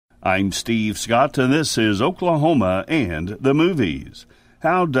I'm Steve Scott, and this is Oklahoma and the Movies.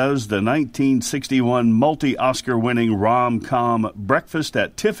 How does the 1961 multi-Oscar-winning rom-com Breakfast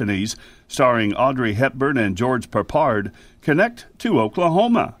at Tiffany's, starring Audrey Hepburn and George Peppard, connect to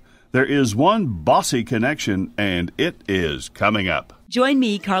Oklahoma? There is one bossy connection, and it is coming up. Join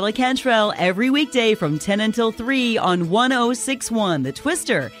me, Carla Cantrell, every weekday from 10 until 3 on 1061 The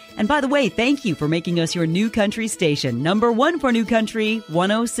Twister. And by the way, thank you for making us your new country station. Number 1 for new country,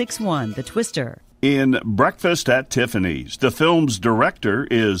 1061 The Twister. In Breakfast at Tiffany's, the film's director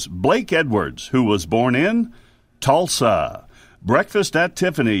is Blake Edwards, who was born in Tulsa. Breakfast at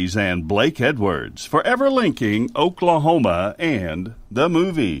Tiffany's and Blake Edwards, forever linking Oklahoma and the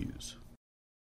movies.